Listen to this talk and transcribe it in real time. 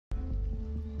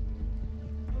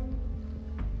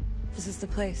This is the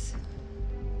place.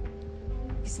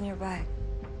 He's nearby.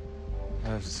 I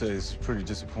have to say, it's pretty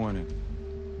disappointing.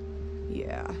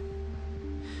 Yeah.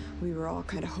 We were all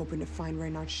kind of hoping to find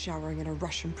Reynard showering in a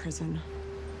Russian prison.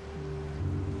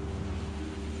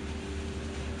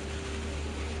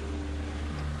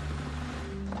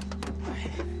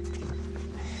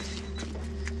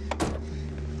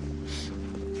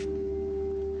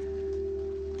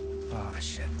 Oh,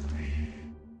 shit.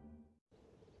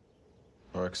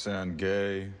 Roxanne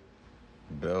gay,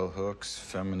 bell hooks,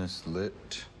 feminist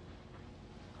lit.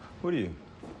 What are you,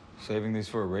 saving these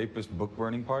for a rapist book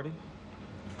burning party?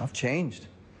 I've changed.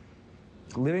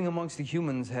 Living amongst the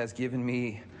humans has given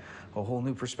me a whole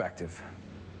new perspective.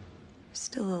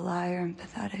 Still a liar and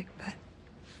pathetic, but I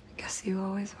guess you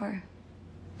always were.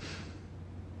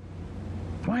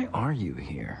 Why are you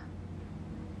here?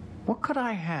 What could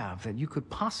I have that you could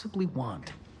possibly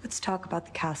want? Let's talk about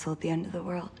the castle at the end of the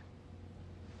world.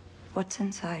 What's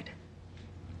inside?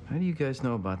 How do you guys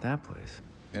know about that place?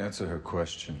 Answer her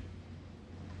question.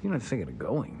 You're not thinking of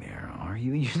going there, are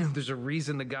you? You know there's a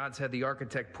reason the gods had the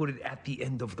architect put it at the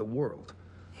end of the world.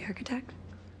 The architect?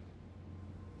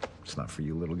 It's not for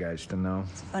you little guys to know.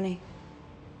 It's funny.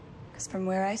 Because from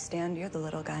where I stand, you're the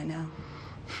little guy now.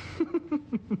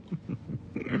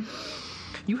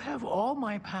 You have all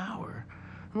my power.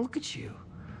 And look at you,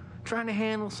 trying to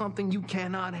handle something you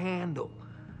cannot handle.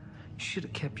 You should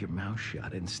have kept your mouth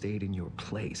shut and stayed in your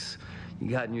place. You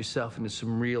gotten yourself into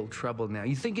some real trouble now.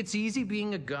 You think it's easy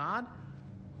being a god?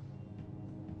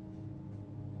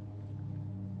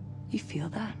 You feel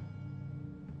that?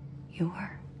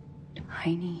 Your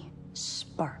tiny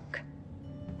spark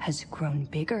has grown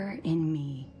bigger in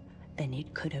me than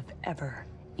it could have ever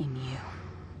in you.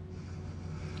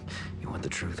 You want the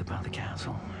truth about the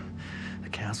castle? The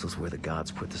castle's where the gods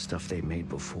put the stuff they made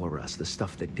before us, the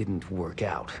stuff that didn't work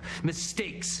out.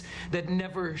 Mistakes that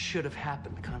never should have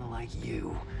happened, kind of like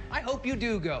you. I hope you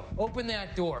do go. Open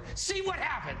that door. See what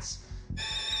happens.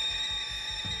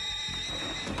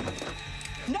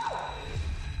 No!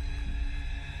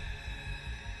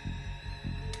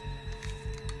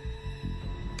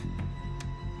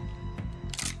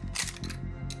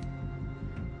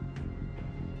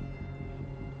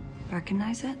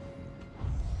 Recognize it?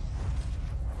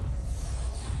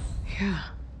 Yeah.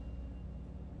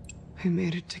 I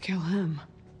made it to kill him.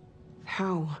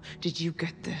 How did you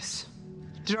get this?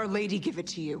 Did Our Lady give it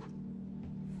to you?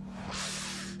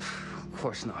 Of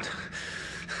course not.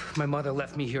 My mother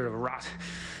left me here to rot.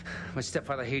 My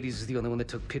stepfather Hades is the only one that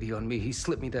took pity on me. He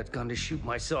slipped me that gun to shoot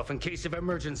myself in case of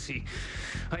emergency.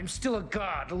 I'm still a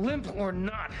god, limp or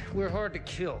not. We're hard to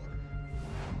kill.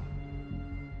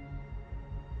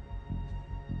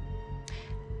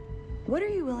 What are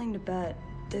you willing to bet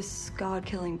this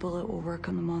god-killing bullet will work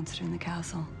on the monster in the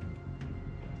castle?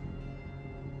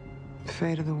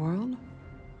 Fate of the world?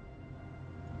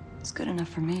 It's good enough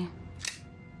for me.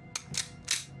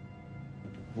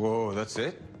 Whoa, that's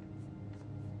it?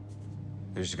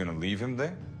 You're just gonna leave him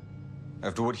there?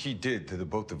 After what he did to the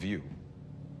both of you?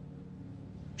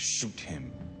 Shoot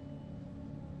him.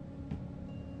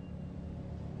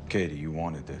 Katy, you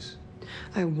wanted this.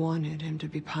 I wanted him to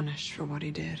be punished for what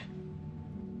he did.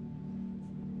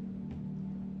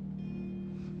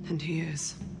 And he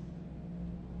is.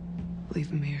 Leave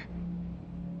him here.